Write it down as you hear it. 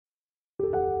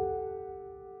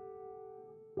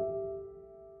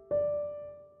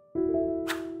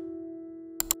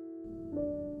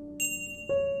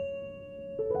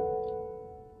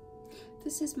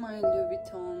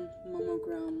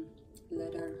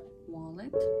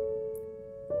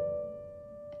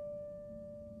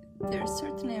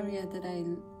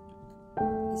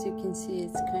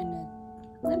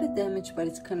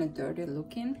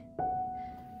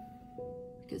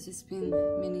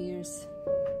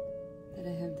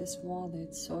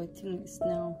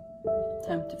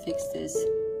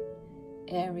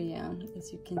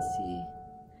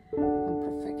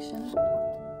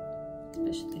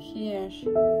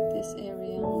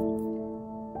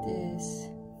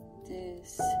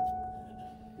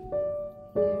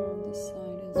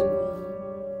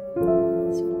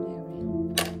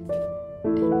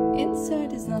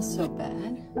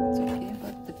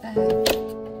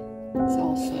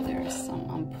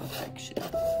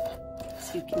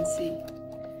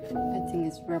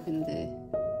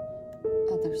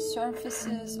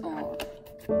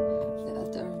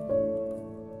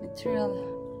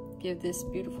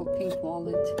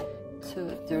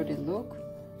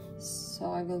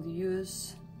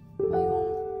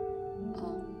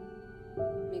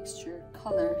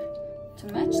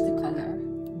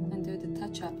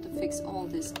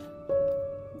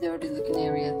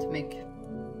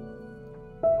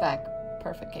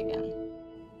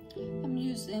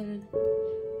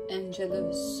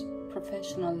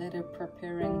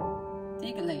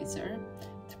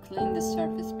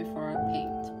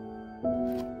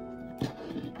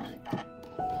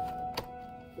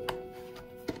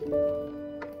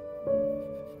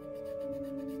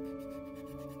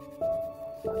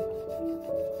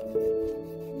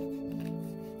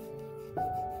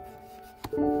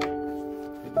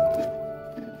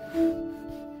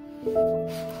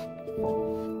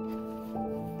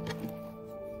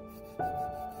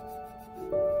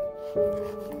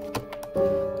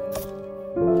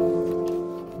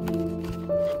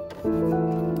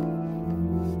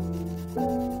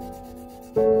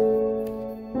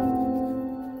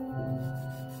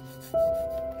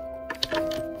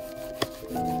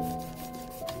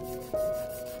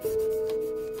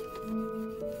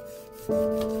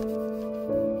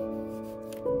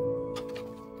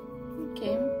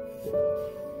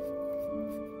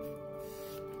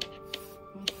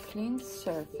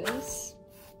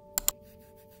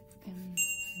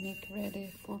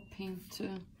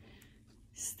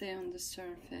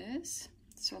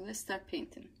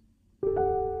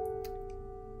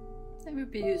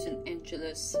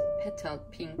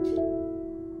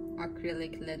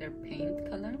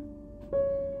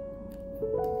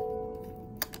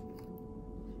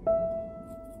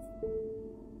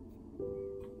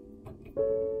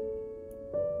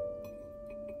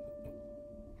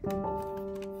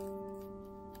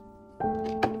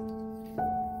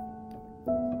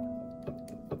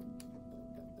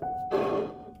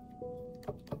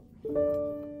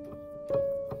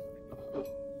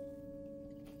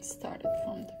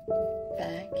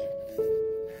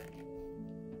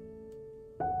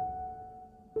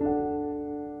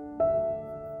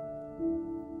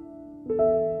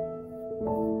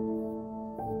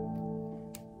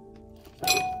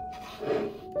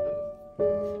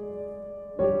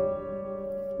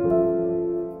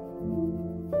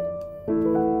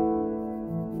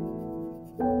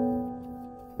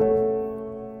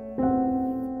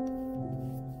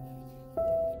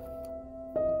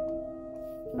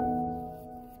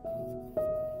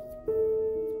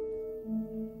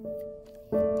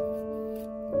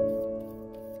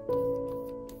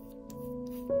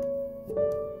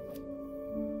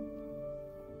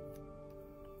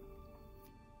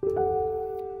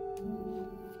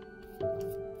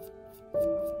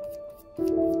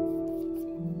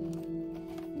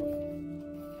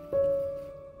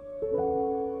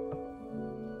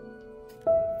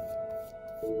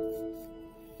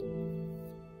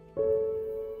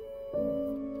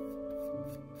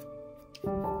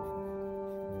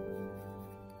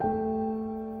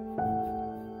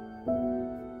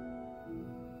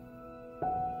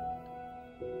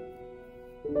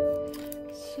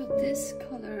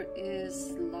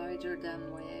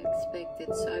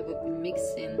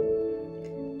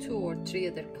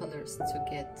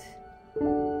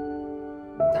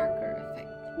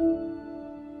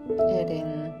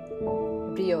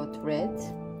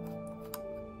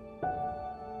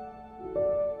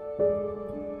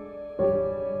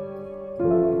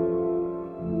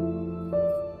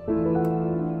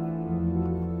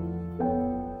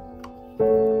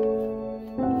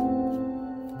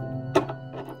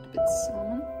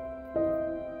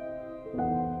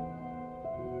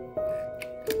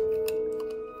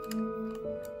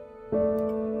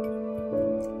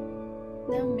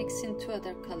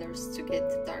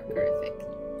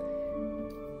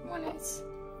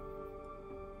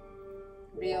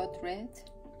blood red,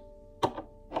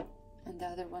 and the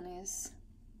other one is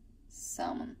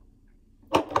salmon.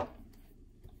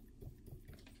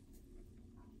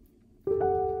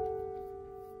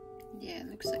 Yeah,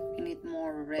 looks like we need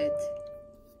more red.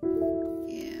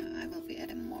 Yeah, I will be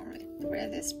adding more red.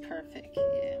 Red is perfect.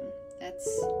 Yeah, that's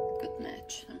a good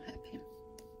match. I'm happy.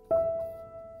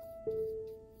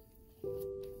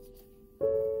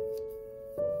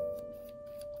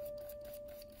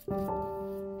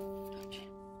 Okay.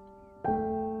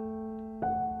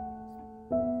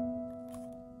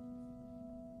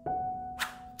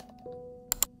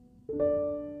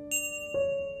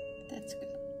 That's good.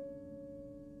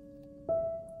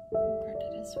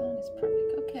 This one is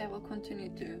perfect. Okay, I will continue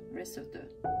the rest of the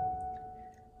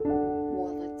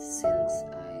wallet since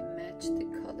I matched the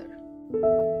color.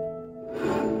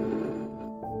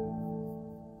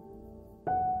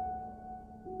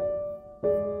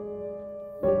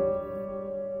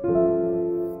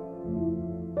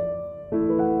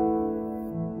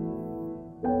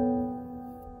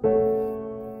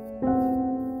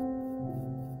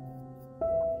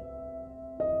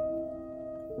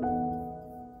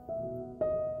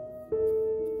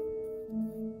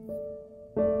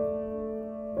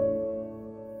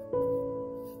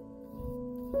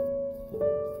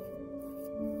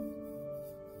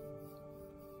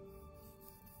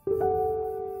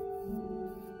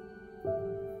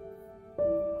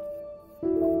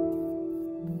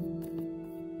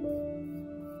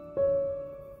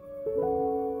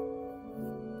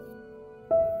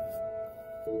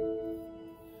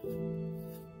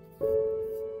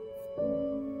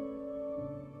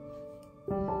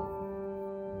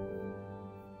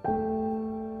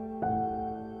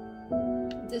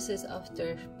 This is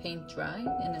after paint dry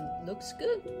and it looks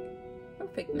good.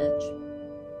 Perfect match.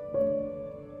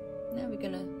 Now we're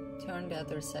gonna turn the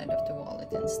other side of the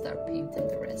wallet and start painting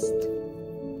the rest.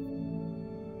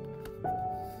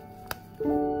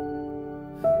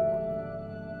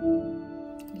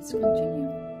 Let's continue.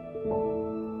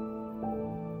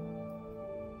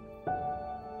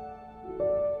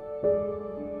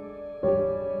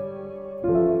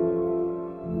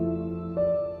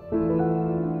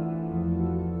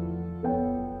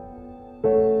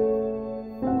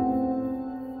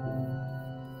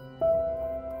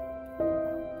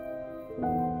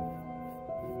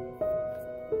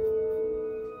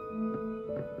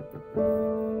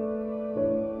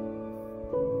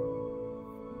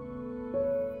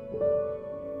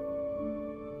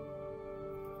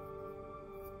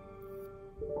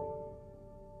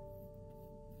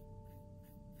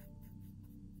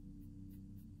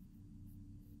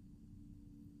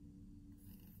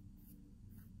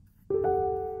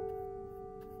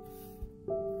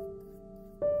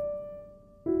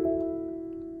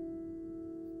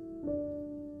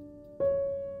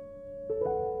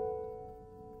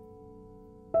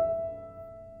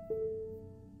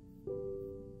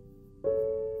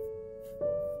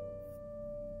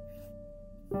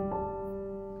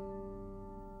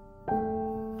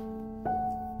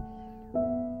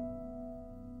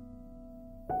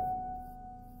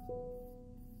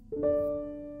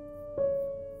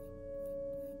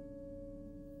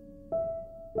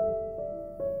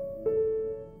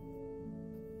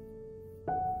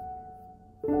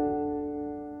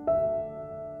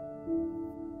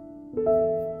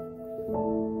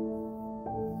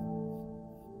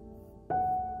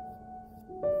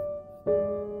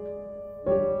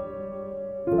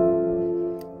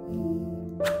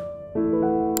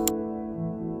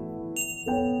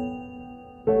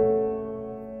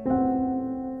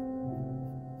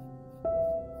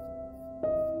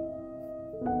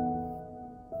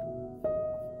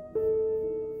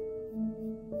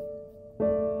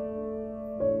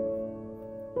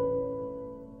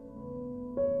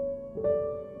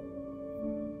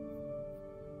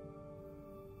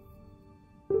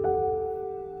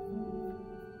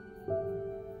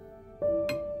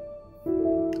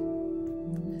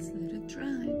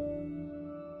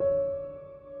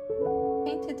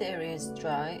 The area is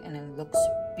dry and it looks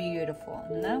beautiful.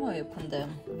 Now I open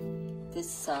this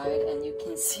side and you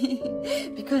can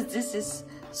see because this is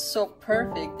so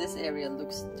perfect, this area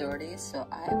looks dirty, so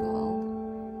I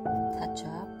will touch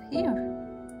up here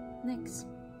next.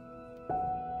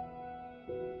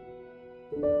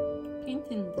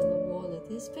 Painting the wallet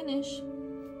is finished.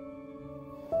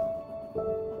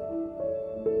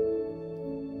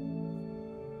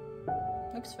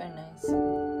 Looks very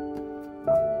nice.